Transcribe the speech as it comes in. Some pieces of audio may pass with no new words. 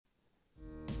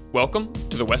Welcome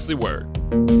to the Wesley Word.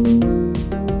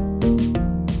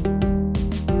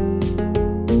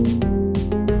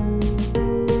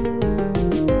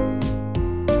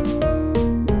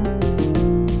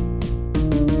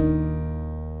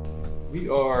 We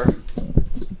are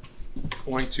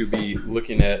going to be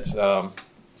looking at,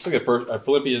 let's look at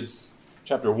Philippians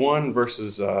chapter 1,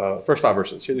 verses, first 5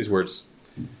 verses. Hear these words.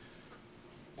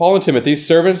 Paul and Timothy,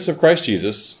 servants of Christ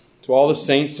Jesus, to all the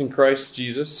saints in Christ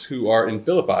Jesus who are in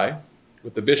Philippi,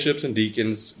 with the bishops and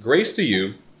deacons, grace to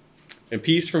you and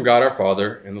peace from God our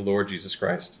Father and the Lord Jesus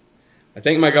Christ. I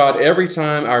thank my God every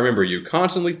time I remember you,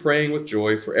 constantly praying with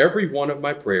joy for every one of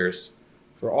my prayers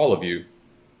for all of you,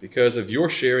 because of your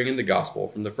sharing in the gospel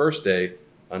from the first day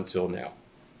until now.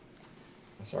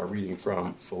 That's our reading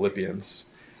from Philippians.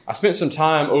 I spent some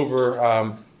time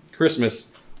over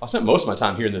Christmas. I spent most of my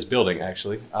time here in this building,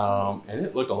 actually, and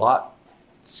it looked a lot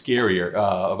scarier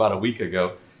about a week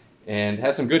ago, and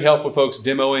had some good help with folks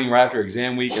demoing right after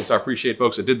exam week, and so I appreciate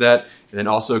folks that did that, and then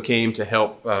also came to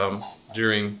help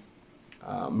during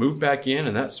move back in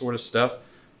and that sort of stuff.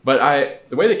 But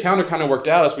the way the calendar kind of worked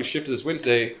out as we shifted this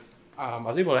Wednesday, I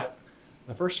was able to,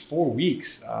 the first 4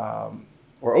 weeks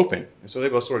were open, and so they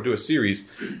were able to sort of do a series,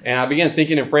 and I began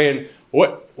thinking and praying,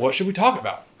 what should we talk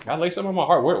about? God laid something on my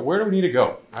heart. Where do we need to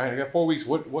go? All right, I got 4 weeks.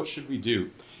 What should we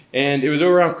do? And it was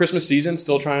over around Christmas season,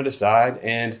 still trying to decide.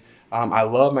 And I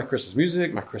love my Christmas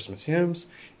music, my Christmas hymns.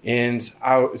 And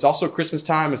it's also Christmas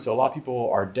time, and so a lot of people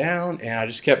are down. And I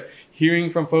just kept hearing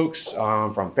from folks,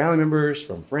 from family members,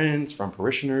 from friends, from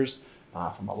parishioners,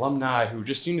 from alumni who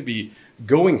just seem to be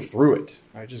going through it,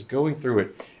 right? Just going through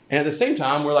it. And at the same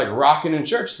time, we're like rocking in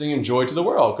church, singing Joy to the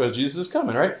World because Jesus is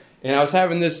coming, right? And I was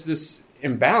having this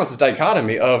imbalance, this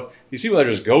dichotomy of these people that are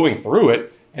just going through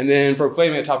it, and then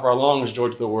proclaiming at the top of our lungs, joy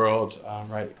to the world,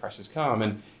 right? Christ has come.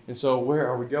 And so where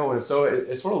are we going? And so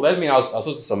it sort of led me, I was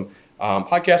listening to some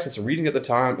podcasts and some reading at the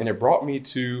time, and it brought me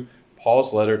to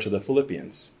Paul's letter to the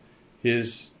Philippians,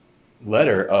 his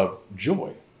letter of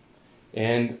joy.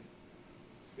 And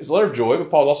it's a letter of joy, but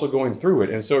Paul's also going through it.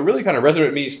 And so it really kind of resonated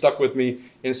with me, stuck with me.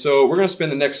 And so we're going to spend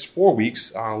the next 4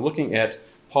 weeks looking at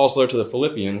Paul's letter to the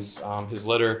Philippians, his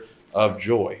letter of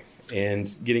joy,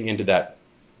 and getting into that.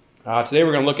 Today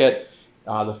we're going to look at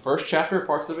the first chapter,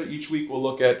 parts of it. Each week we'll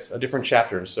look at a different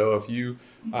chapter. And so if you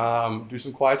do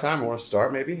some quiet time, or want to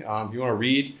start maybe, if you want to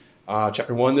read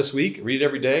chapter 1 this week, read it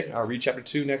every day. Read chapter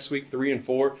 2 next week, 3 and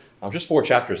 4. Just 4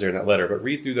 chapters there in that letter, but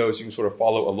read through those. You can sort of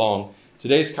follow along.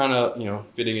 Today's kind of,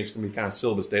 fitting. It's going to be kind of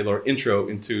syllabus day, or intro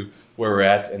into where we're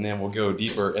at, and then we'll go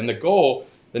deeper. And the goal,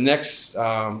 the next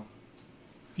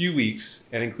few weeks,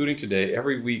 and including today,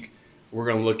 every week, we're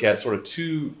going to look at sort of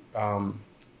two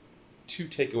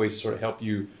takeaways to sort of help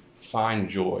you find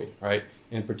joy, right?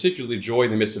 And particularly joy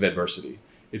in the midst of adversity.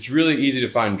 It's really easy to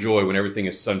find joy when everything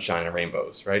is sunshine and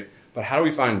rainbows, right? But how do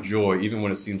we find joy even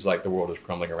when it seems like the world is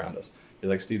crumbling around us? You're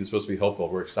like, Steve, this is supposed to be hopeful.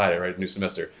 We're excited, right? New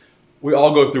semester. We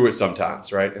all go through it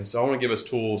sometimes, right? And so I want to give us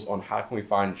tools on how can we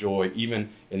find joy even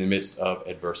in the midst of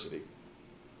adversity.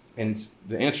 And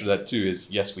the answer to that, too,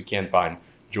 is yes, we can find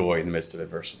joy in the midst of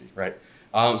adversity, right?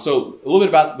 So a little bit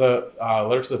about the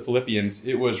letter to the Philippians.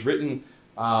 It was written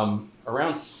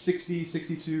around 60,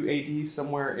 62 AD,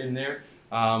 somewhere in there.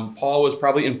 Paul was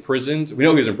probably imprisoned. We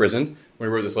know he was imprisoned when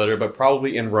he wrote this letter, but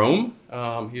probably in Rome.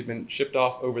 He had been shipped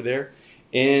off over there.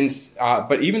 And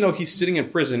but even though he's sitting in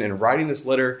prison and writing this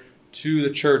letter to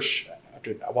the church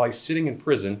while he's sitting in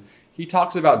prison, he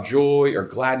talks about joy or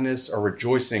gladness or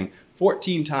rejoicing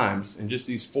 14 times in just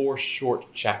these 4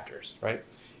 short chapters, right?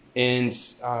 And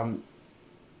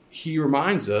he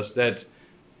reminds us that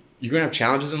you're going to have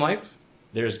challenges in life.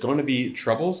 There's going to be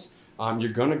troubles. You're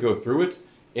going to go through it.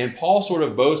 And Paul sort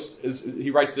of boasts,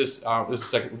 he writes this, this is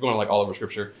second, we're going like all over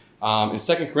Scripture. In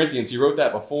 2 Corinthians, he wrote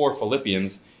that before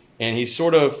Philippians, and he's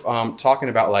sort of talking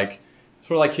about like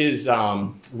his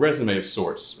resume of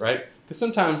sorts, right? Because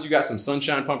sometimes you got some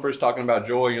sunshine pumpers talking about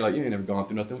joy, and you're like, you ain't never gone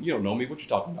through nothing. You don't know me. What you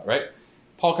talking about, right?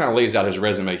 Paul kind of lays out his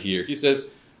resume here. He says,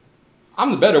 I'm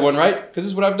the better one, right? Because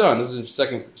this is what I've done. This is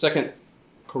 2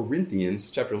 Corinthians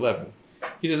chapter 11.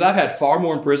 He says, I've had far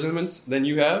more imprisonments than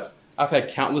you have. I've had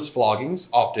countless floggings,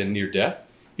 often near death.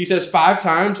 He says 5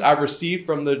 times I've received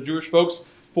from the Jewish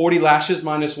folks 40 lashes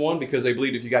minus 1 because they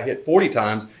believed if you got hit 40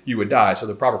 times, you would die. So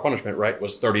the proper punishment, right,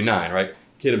 was 39, right?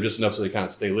 Hit him just enough so they kind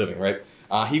of stay living, right?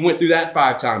 He went through that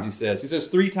 5 times, he says. He says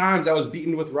 3 times I was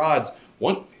beaten with rods.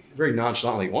 One, very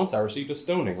nonchalantly, once I received a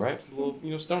stoning, right? A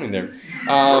little, stoning there.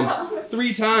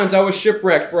 3 times I was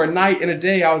shipwrecked. For a night and a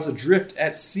day I was adrift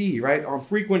at sea, right? On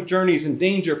frequent journeys in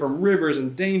danger from rivers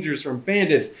and dangers from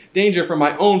bandits, danger from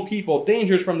my own people,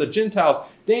 dangers from the Gentiles,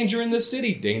 danger in the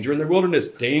city, danger in the wilderness,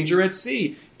 danger at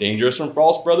sea, dangers from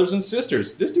false brothers and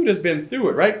sisters. This dude has been through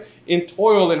it, right? In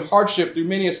toil and hardship through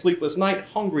many a sleepless night,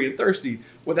 hungry and thirsty,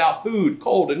 without food,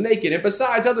 cold and naked. And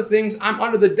besides other things, I'm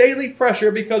under the daily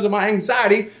pressure because of my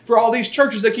anxiety for all these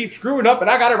churches that keep screwing up, and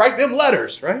I got to write them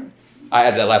letters, right? I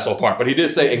added that last little part, but he did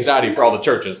say anxiety for all the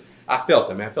churches. I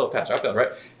felt it, man. I felt it, Pastor. I felt it,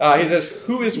 right? He says,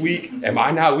 who is weak? Am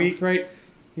I not weak, right?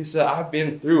 He said, I've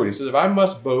been through it. He says, if I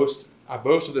must boast, I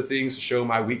boast of the things to show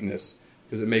my weakness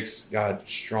because it makes God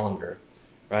stronger,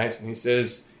 right? And he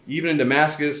says, even in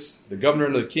Damascus, the governor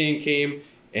and the king came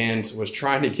and was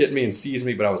trying to get me and seize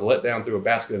me, but I was let down through a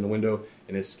basket in the window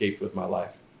and escaped with my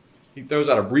life. He throws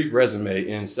out a brief resume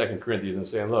in 2 Corinthians and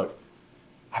saying, look,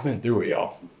 I've been through it,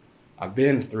 y'all. I've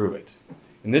been through it.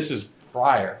 And this is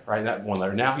prior, right, that one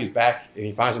letter. Now he's back and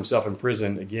he finds himself in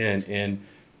prison again in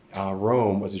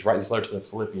Rome as he's writing this letter to the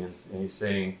Philippians. And he's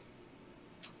saying,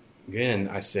 again,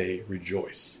 I say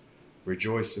rejoice.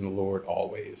 Rejoice in the Lord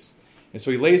always. And so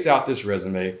he lays out this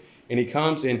resume and he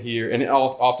comes in here and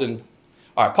often,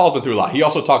 all right, Paul's been through a lot. He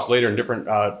also talks later in different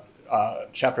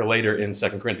chapter later in 2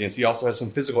 Corinthians. He also has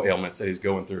some physical ailments that he's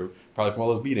going through, probably from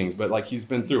all those beatings, but like he's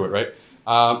been through it, right?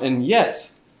 And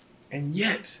yet,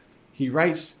 he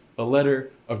writes a letter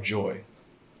of joy.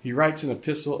 He writes an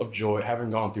epistle of joy,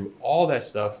 having gone through all that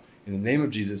stuff. In the name of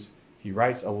Jesus, he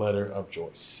writes a letter of joy.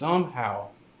 Somehow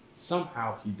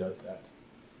he does that.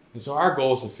 And so our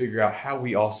goal is to figure out how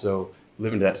we also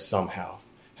live into that somehow.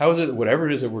 How is it, whatever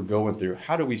it is that we're going through,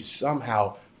 how do we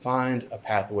somehow find a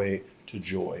pathway to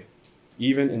joy,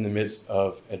 even in the midst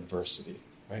of adversity,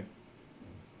 right?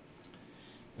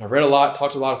 I've read a lot,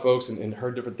 talked to a lot of folks, and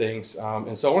heard different things.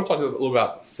 And so I want to talk a little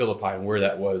about Philippi and where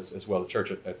that was as well, the church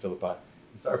at Philippi.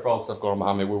 And sorry for all the stuff going on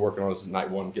behind me. We're working on this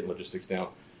night one, getting logistics down.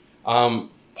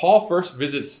 Paul first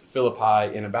visits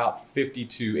Philippi in about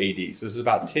 52 AD. So this is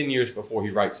about 10 years before he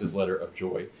writes his letter of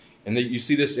joy. And then you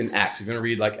see this in Acts. If you're going to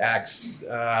read like Acts,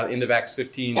 end of Acts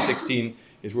 15, 16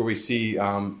 is where we see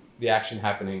the action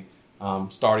happening,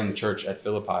 starting the church at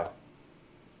Philippi.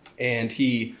 And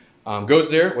he goes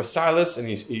there with Silas, and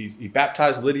he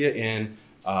baptized Lydia in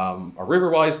a river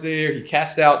while he's there. He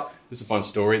cast out, this is a fun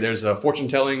story, there's a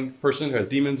fortune-telling person who has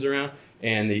demons around,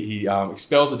 and he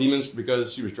expels the demons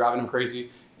because she was driving him crazy.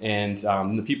 And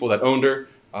the people that owned her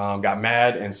got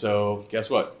mad, and so guess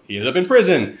what? He ended up in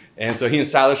prison. And so he and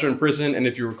Silas are in prison, and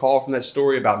if you recall from that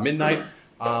story about midnight,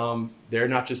 they're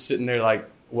not just sitting there like,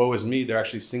 woe is me, they're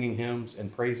actually singing hymns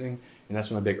and praising, and that's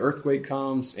when a big earthquake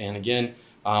comes. And again,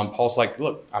 Paul's like,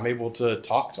 look, I'm able to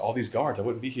talk to all these guards. I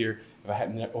wouldn't be here if I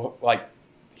hadn't, like,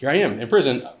 here I am in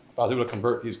prison. I was able to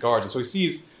convert these guards. And so he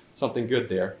sees something good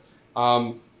there.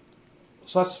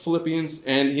 So that's Philippians,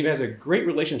 and he has a great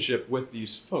relationship with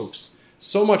these folks.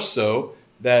 So much so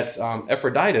that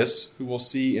Epaphroditus, who we'll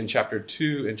see in chapter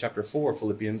 2 and chapter 4 of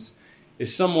Philippians,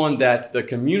 is someone that the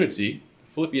community,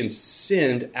 Philippians,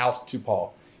 send out to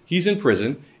Paul. He's in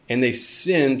prison, and they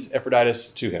send Epaphroditus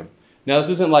to him. Now, this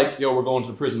isn't like, we're going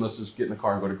to the prison, let's just get in the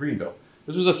car and go to Greenville.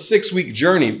 This was a 6-week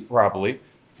journey, probably,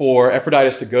 for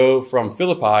Epaphroditus to go from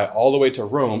Philippi all the way to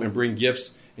Rome and bring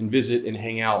gifts and visit and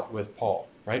hang out with Paul,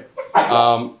 right?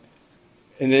 And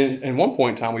then at one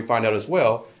point in time, we find out as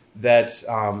well that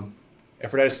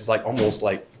Epaphroditus is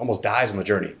almost dies on the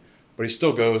journey. But he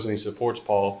still goes and he supports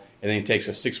Paul, and then he takes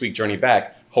a 6-week journey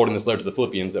back, holding this letter to the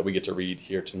Philippians that we get to read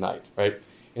here tonight, right?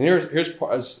 And here's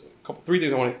three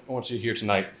things I want you to hear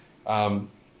tonight. I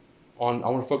want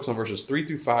to focus on verses 3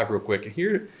 through 5 real quick. And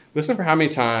here, listen for how many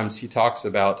times he talks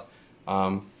about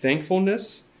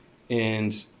thankfulness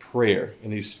and prayer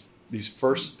in these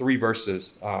first 3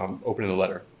 verses opening the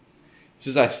letter. It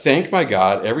says, I thank my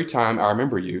God every time I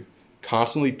remember you,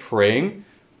 constantly praying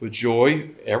with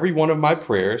joy every one of my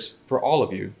prayers for all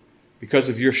of you, because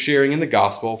of your sharing in the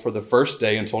gospel for the first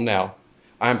day until now.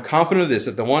 I am confident of this,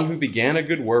 that the one who began a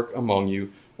good work among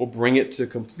you will bring it to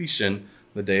completion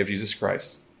the day of Jesus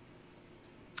Christ.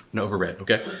 And overread,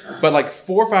 okay? But like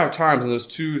 4 or 5 times in those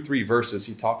 2-3 verses,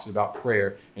 he talks about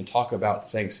prayer and talk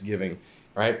about thanksgiving,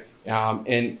 right?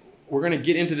 And we're going to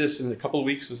get into this in a couple of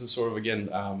weeks. This is sort of, again,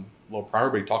 a little primer,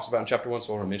 but he talks about in chapter 1,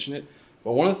 so I want to mention it.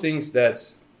 But one of the things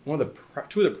that's, two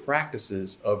of the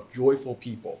practices of joyful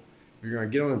people, if you're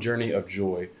going to get on a journey of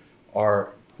joy,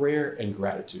 are prayer and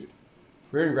gratitude.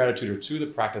 Prayer and gratitude are 2 of the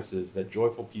practices that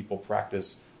joyful people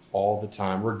practice all the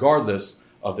time, regardless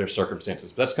of their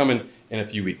circumstances. But that's coming in a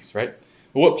few weeks, right?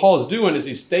 But what Paul is doing is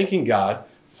he's thanking God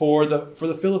for the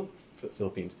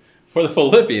Philippines, for the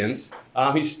Philippians,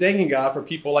 he's thanking God for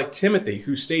people like Timothy,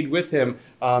 who stayed with him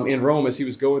in Rome as he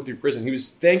was going through prison. He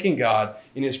was thanking God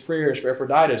in his prayers for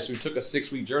Epaphroditus, who took a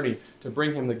 6-week journey to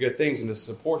bring him the good things and to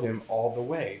support him all the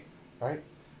way, right?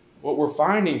 What we're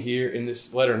finding here in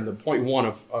this letter, and the point one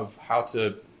of how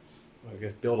to, I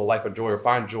guess, build a life of joy or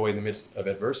find joy in the midst of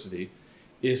adversity,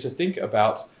 is to think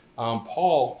about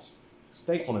Paul's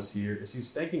thankfulness here is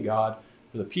he's thanking God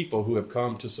for the people who have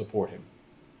come to support him.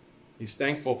 He's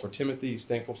thankful for Timothy. He's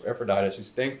thankful for Epaphroditus.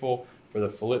 He's thankful for the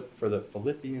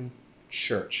Philippian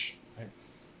church. Right?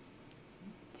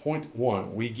 Point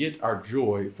one, we get our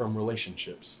joy from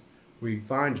relationships. We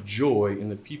find joy in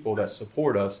the people that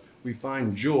support us. We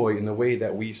find joy in the way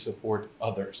that we support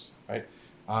others. Right?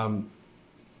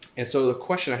 And so the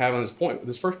question I have on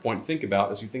this first point, think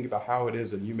about as you think about how it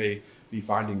is that you may be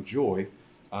finding joy,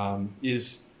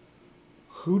 is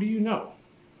who do you know?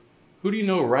 Who do you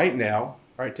know right now?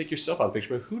 All right, take yourself out of the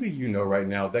picture, but who do you know right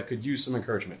now that could use some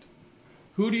encouragement?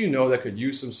 Who do you know that could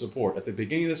use some support at the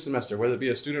beginning of the semester, whether it be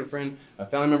a student friend, a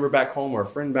family member back home, or a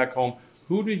friend back home?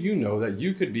 Who do you know that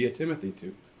you could be a Timothy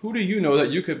to? Who do you know that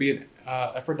you could be an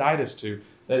Epaphroditus to,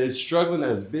 that is struggling,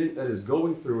 that is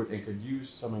going through it and could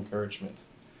use some encouragement?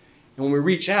 And when we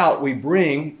reach out, we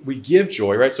give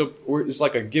joy, right? So it's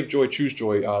like a give joy, choose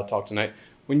joy talk tonight.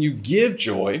 When you give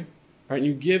joy, right,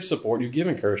 you give support, you give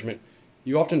encouragement,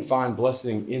 you often find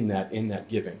blessing in that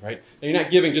giving, right? And you're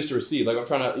not giving just to receive. Like I'm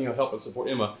trying to, help and support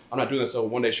Emma. I'm not doing this so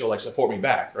one day she'll support me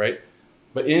back, right?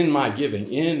 But in my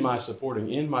giving, in my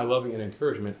supporting, in my loving and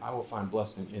encouragement, I will find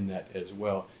blessing in that as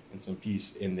well and some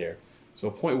peace in there.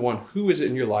 So point one, who is it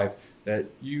in your life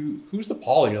who's the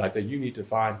Paul in your life that you need to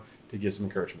find to give some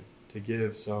encouragement, to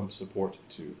give some support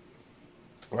to?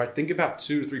 All right, think about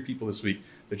 2 to 3 people this week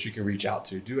that you can reach out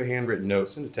to. Do a handwritten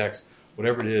note, send a text,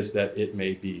 whatever it is that it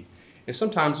may be. And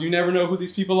sometimes you never know who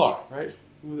these people are, right?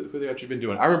 Who they actually been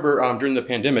doing. I remember during the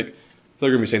pandemic, I feel like we're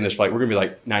going to be saying this, we're going to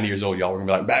be 90 years old, y'all. We're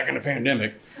going to be back in the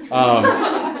pandemic.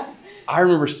 I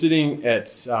remember sitting at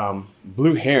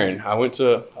Blue Heron. I was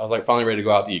finally ready to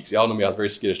go out to eat. Because y'all know me, I was very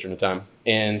skittish during the time.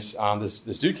 And this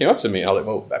dude came up to me, and I was like,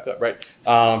 whoa, back up, right?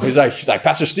 He's like,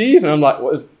 Pastor Steve? And I'm like,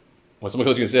 what is? When someone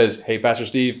comes to you and says, hey, Pastor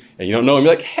Steve, and you don't know him,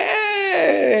 you're like,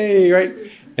 hey, right?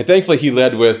 And thankfully, he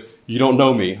led with, you don't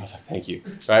know me. I was like, thank you,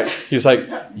 right? He's like,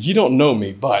 you don't know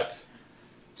me, but.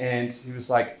 And he was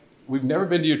like, we've never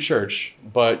been to your church,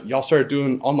 but y'all started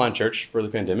doing online church for the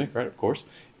pandemic, right? Of course.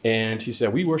 And he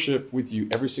said, we worship with you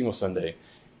every single Sunday.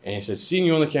 And he said, seeing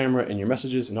you on the camera and your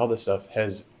messages and all this stuff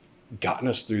has gotten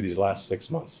us through these last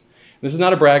 6 months. And this is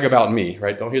not a brag about me,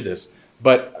 right? Don't hear this.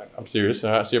 But I'm serious.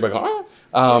 I see everybody going,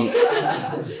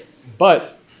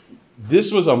 but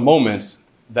this was a moment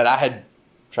that I had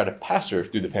tried to pastor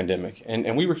through the pandemic.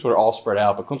 And we were sort of all spread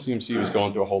out, but Clemson UMC was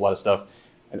going through a whole lot of stuff.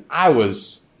 And I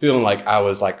was feeling like I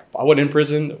wasn't in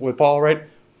prison with Paul, right?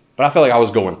 But I felt like I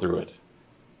was going through it.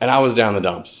 And I was down in the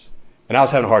dumps. And I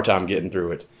was having a hard time getting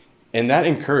through it. And that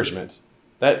encouragement,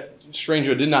 that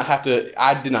stranger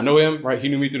I did not know him, right? He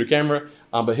knew me through the camera.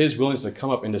 But his willingness to come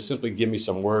up and to simply give me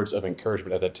some words of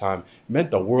encouragement at that time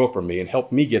meant the world for me and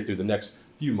helped me get through the next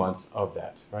few months of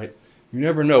that, right? You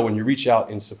never know when you reach out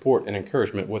in support and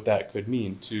encouragement what that could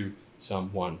mean to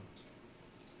someone.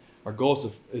 Our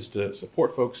goal is to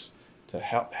support folks, to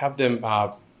have them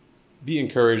be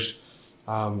encouraged,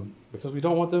 because we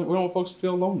don't want folks to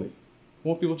feel lonely. We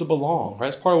want people to belong,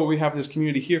 right? That's part of what we have this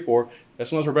community here for. That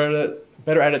sometimes we're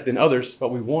better at it than others,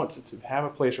 but we want to have a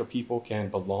place where people can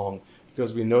belong,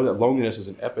 because we know that loneliness is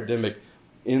an epidemic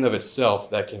in and of itself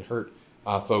that can hurt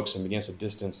folks and begins to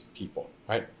distance people,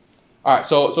 right? All right,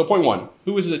 so point one,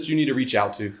 who is it that you need to reach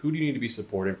out to? Who do you need to be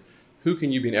supportive? Who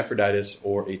can you be an Epaphroditus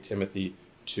or a Timothy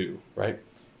to, right?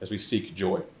 As we seek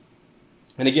joy.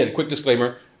 And again, quick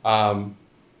disclaimer,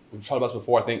 we've talked about this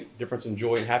before, I think, difference in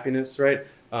joy and happiness, right?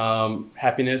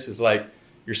 Happiness is like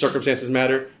your circumstances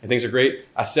matter and things are great.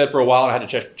 I said for a while, and I had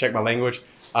to check my language,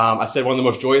 I said one of the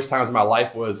most joyous times of my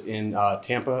life was in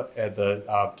Tampa at the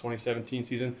 2017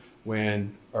 season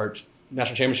when our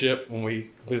national championship, when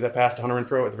we completed that pass to Hunter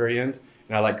Renfro at the very end.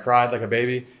 And I cried like a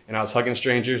baby, and I was hugging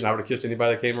strangers, and I would have kissed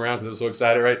anybody that came around because I was so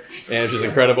excited, right? And it was just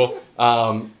incredible.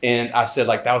 And I said,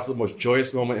 that was the most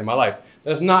joyous moment in my life.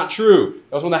 That's not true.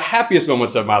 That was one of the happiest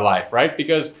moments of my life, right?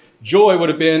 Because joy would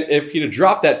have been if he'd have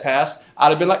dropped that pass,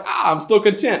 I'd have been like, I'm still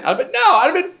content. I'd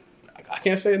have been, I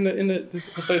can't say in the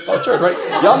church,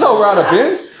 right? Y'all know where I'd have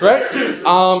been, right?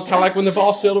 Kind of like when the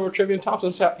ball sailed over Trevian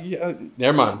Thompson's house. Yeah,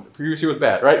 never mind. The previous year was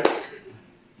bad, right?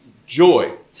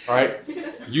 Joy, right?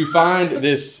 You find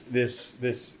this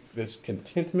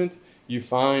contentment. You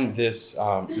find this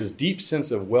deep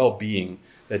sense of well-being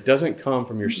that doesn't come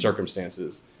from your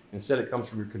circumstances. Instead, it comes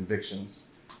from your convictions.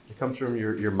 It comes from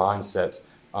your mindset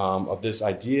of this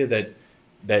idea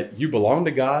that you belong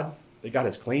to God, that God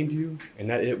has claimed you, and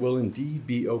that it will indeed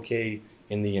be okay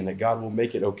in the end, that God will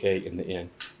make it okay in the end.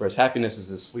 Whereas happiness is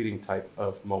this fleeting type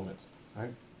of moment.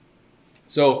 Right?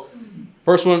 So,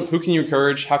 first one, who can you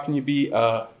encourage? How can you be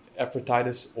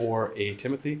Epaphroditus or a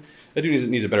Timothy? That dude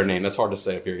needs a better name. That's hard to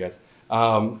say up here, guys.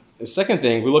 The second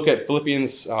thing, we look at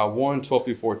Philippians 1, 12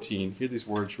 through 14. Hear these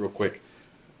words real quick.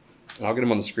 And I'll get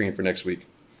them on the screen for next week.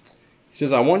 He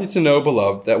says, I want you to know,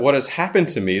 beloved, that what has happened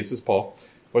to me, this is Paul,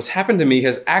 what has happened to me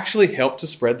has actually helped to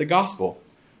spread the gospel.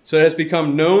 So it has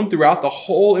become known throughout the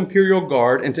whole imperial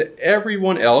guard and to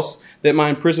everyone else that my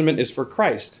imprisonment is for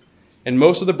Christ. And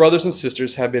most of the brothers and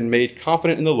sisters have been made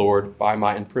confident in the Lord by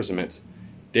my imprisonment.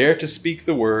 Dare to speak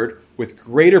the word with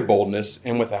greater boldness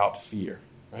and without fear.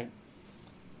 Right?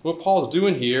 What Paul's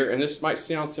doing here, and this might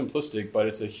sound simplistic, but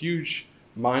it's a huge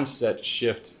mindset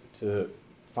shift to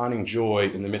finding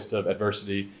joy in the midst of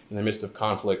adversity, in the midst of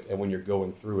conflict, and when you're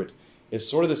going through it. It's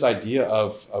sort of this idea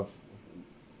of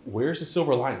where's the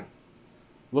silver lining?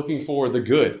 Looking for the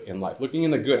good in life, looking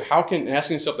in the good. Asking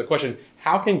yourself the question,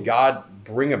 how can God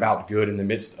bring about good in the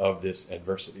midst of this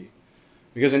adversity?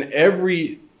 Because in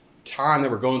every time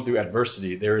that we're going through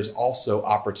adversity, there is also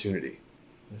opportunity.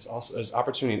 There's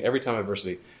opportunity in every time of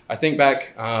adversity. I think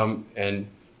back, and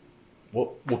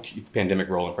we'll keep the pandemic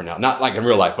rolling for now. Not like in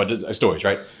real life, but stories,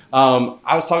 right?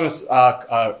 I was talking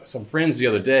to some friends the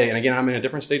other day, and again, I'm in a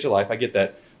different stage of life. I get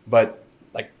that. But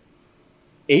like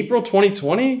April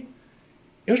 2020,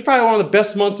 it was probably one of the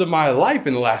best months of my life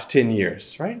in the last 10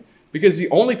 years, right? Because the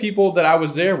only people that I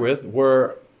was there with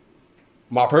were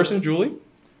my person, Julie.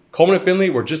 Coleman and Finley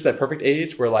were just that perfect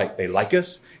age where like they like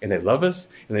us and they love us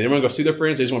and they didn't want to go see their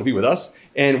friends. They just want to be with us.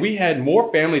 And we had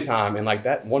more family time in like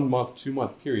that 1 month, 2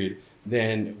 month period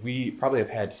than we probably have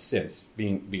had since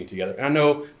being together. And I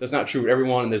know that's not true with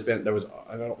everyone. And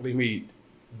I don't let me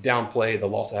downplay the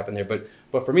loss that happened there.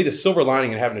 But for me, the silver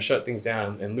lining and having to shut things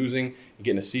down and losing and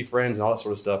getting to see friends and all that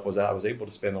sort of stuff was that I was able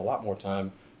to spend a lot more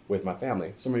time with my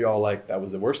family. Some of y'all like that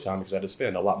was the worst time because I had to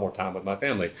spend a lot more time with my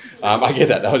family. I get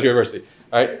that. That was university.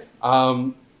 All right.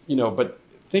 But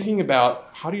thinking about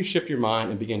how do you shift your mind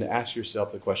and begin to ask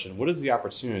yourself the question, what is the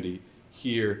opportunity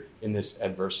here in this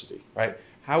adversity, right?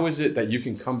 How is it that you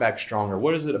can come back stronger?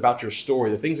 What is it about your story,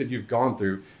 the things that you've gone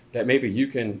through that maybe you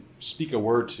can speak a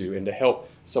word to and to help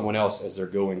someone else as they're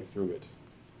going through it?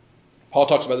 Paul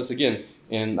talks about this again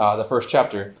in the first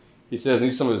chapter. He says, and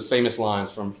these are some of his famous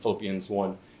lines from Philippians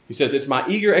 1. He says, it's my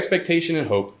eager expectation and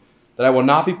hope that I will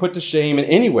not be put to shame in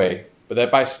any way, but that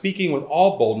by speaking with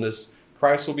all boldness,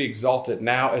 Christ will be exalted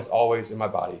now as always in my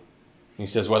body. And he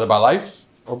says, whether by life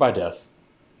or by death.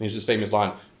 And here's his famous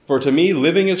line, for to me,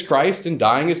 living is Christ and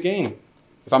dying is gain.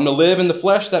 If I'm to live in the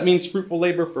flesh, that means fruitful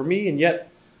labor for me, and yet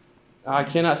I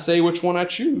cannot say which one I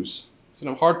choose. So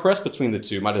I'm hard pressed between the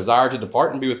two. My desire to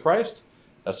depart and be with Christ,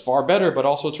 that's far better, but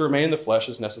also to remain in the flesh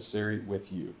is necessary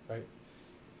with you, right?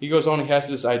 He goes on, he has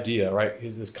this idea, right? He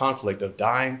has this conflict of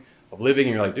dying, of living,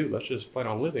 and you're like, dude, let's just plan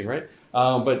on living, right?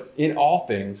 But in all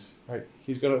things, right,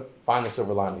 he's going to find the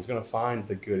silver lining. He's going to find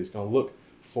the good. He's going to look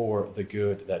for the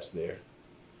good that's there.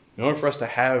 In order for us to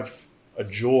have a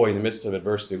joy in the midst of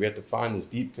adversity, we have to find this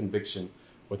deep conviction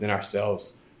within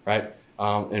ourselves, right?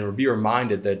 And be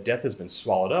reminded that death has been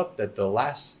swallowed up, that the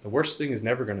worst thing is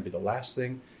never going to be the last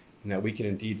thing, and that we can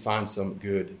indeed find some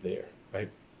good there, right?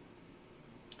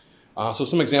 So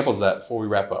some examples of that before we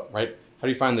wrap up, right? How do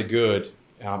you find the good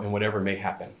in whatever may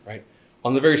happen, right?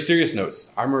 On the very serious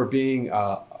notes, I remember being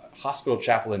a hospital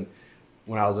chaplain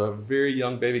when I was a very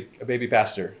young baby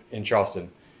pastor in Charleston.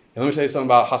 And let me tell you something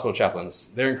about hospital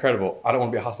chaplains. They're incredible. I don't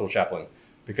want to be a hospital chaplain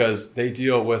because they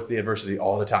deal with the adversity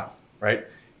all the time, right?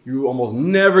 You almost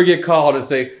never get called and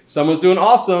say, someone's doing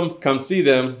awesome, come see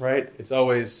them, right? It's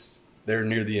always, they're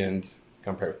near the end,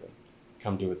 come pray with them,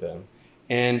 come do with them.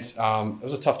 And it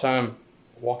was a tough time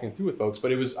walking through with folks,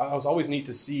 but it was always neat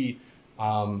to see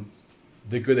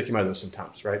the good that came out of those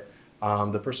sometimes, right?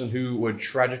 The person who would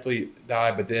tragically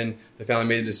die, but then the family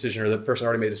made a decision, or the person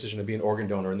already made a decision to be an organ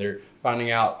donor, and they're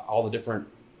finding out all the different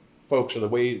folks, or the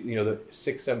way, the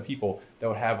 6-7 people that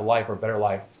would have a life or a better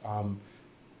life,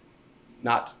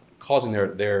 not causing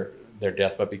their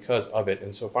death, but because of it.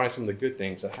 And so finding some of the good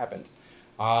things that happened.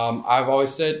 I've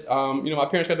always said, my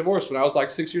parents got divorced when I was like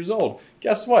 6 years old.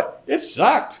 Guess what? It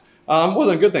sucked. It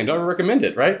wasn't a good thing. Don't recommend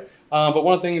it, right? But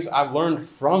one of the things I've learned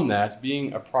from that,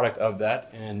 being a product of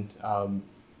that and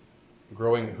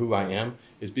growing who I am,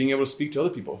 is being able to speak to other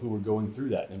people who were going through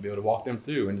that and be able to walk them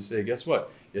through and to say, guess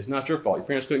what? It's not your fault. Your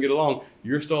parents couldn't get along.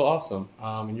 You're still awesome,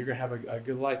 and you're going to have a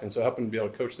good life. And so helping to be able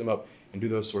to coach them up and do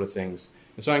those sort of things.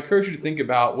 And so I encourage you to think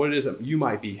about what it is that you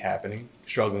might be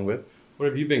struggling with. What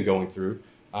have you been going through?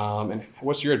 And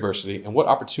what's your adversity? And what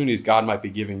opportunities God might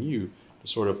be giving you to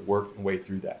sort of work and way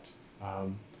through that.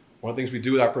 One of the things we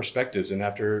do with our perspectives, and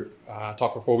after I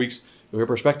talk for 4 weeks, we have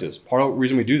perspectives. Part of the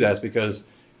reason we do that is because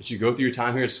as you go through your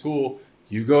time here at school,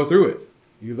 you go through it.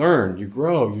 You learn, you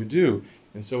grow, you do.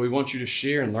 And so we want you to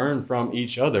share and learn from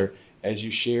each other as you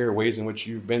share ways in which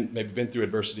you've maybe been through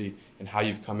adversity and how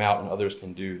you've come out, and others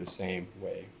can do the same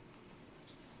way.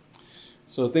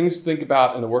 So things to think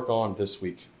about and to work on this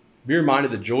week. Be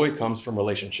reminded that joy comes from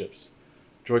relationships.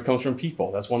 Joy comes from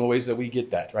people. That's one of the ways that we get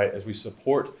that, right? As we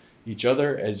support each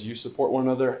other, as you support one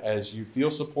another, as you feel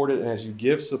supported, and as you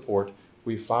give support,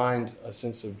 we find a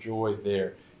sense of joy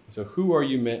there. So who are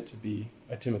you meant to be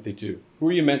a Timothy to? Who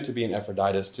are you meant to be an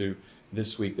Epaphroditus to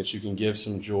this week that you can give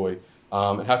some joy?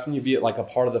 And how can you be like a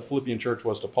part of the Philippian church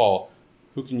was to Paul?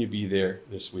 Who can you be there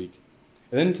this week?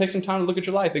 And then take some time to look at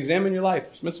your life, examine your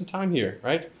life, spend some time here,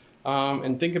 right?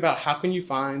 And think about how can you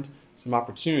find some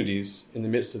opportunities in the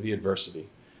midst of the adversity?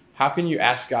 How can you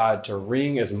ask God to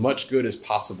wring as much good as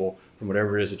possible from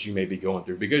whatever it is that you may be going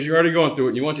through? Because you're already going through it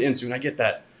and you want to end soon. I get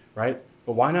that, right?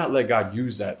 But why not let God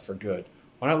use that for good?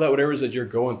 Why not let whatever it is that you're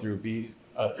going through be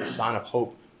a sign of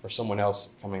hope for someone else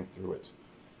coming through it?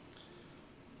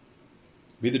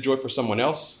 Be the joy for someone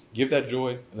else, give that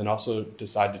joy, and then also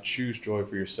decide to choose joy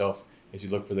for yourself as you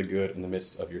look for the good in the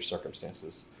midst of your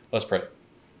circumstances. Let's pray.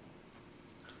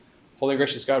 Holy and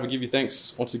gracious God, we give you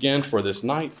thanks once again for this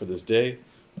night, for this day,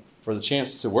 for the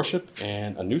chance to worship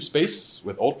in a new space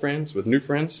with old friends, with new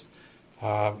friends.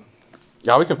 God,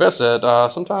 we confess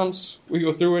that sometimes we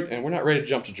go through it and we're not ready to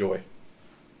jump to joy.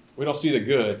 We don't see the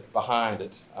good behind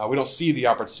it. We don't see the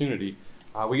opportunity.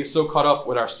 We get so caught up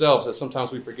with ourselves that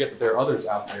sometimes we forget that there are others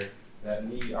out there that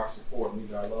need our support,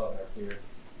 need our love, our care.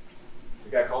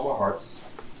 God, calm our hearts.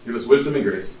 Give us wisdom and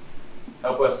grace.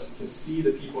 Help us to see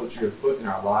the people that you have put in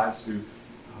our lives who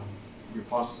you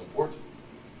promise to support.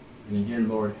 And again,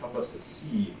 Lord, help us to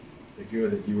see the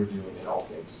good that you are doing in all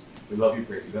things. We love you,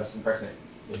 praise you. That's in Christ's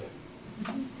name.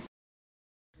 Amen.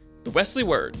 The Wesley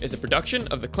Word is a production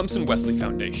of the Clemson Wesley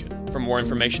Foundation. For more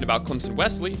information about Clemson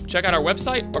Wesley, check out our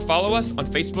website or follow us on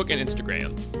Facebook and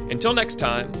Instagram. Until next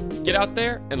time, get out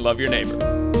there and love your neighbor.